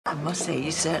I must say,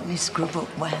 you certainly scrub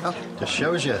up well. Just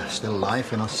shows you still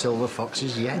life in us silver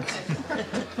foxes yet.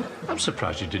 I'm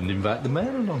surprised you didn't invite the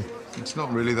mayor along. It's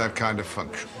not really that kind of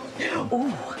function.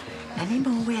 Oh, any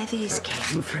more where these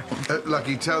came from?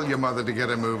 Lucky, tell your mother to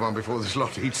get a move on before this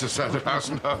lot eats us out of house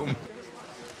and home.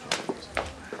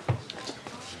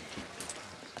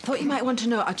 Thought you might want to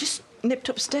know, I just nipped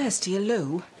upstairs to your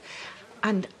loo,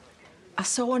 and I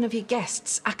saw one of your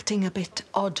guests acting a bit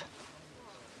odd.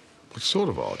 It's sort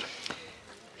of odd.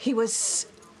 He was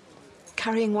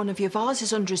carrying one of your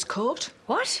vases under his coat.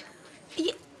 What?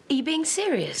 Are you being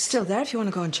serious? Still there if you want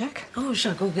to go and check. Oh,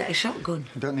 shall I go get a shotgun?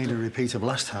 I don't need a repeat of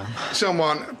last time.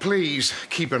 Someone, please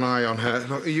keep an eye on her.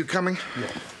 Look, are you coming? Yeah.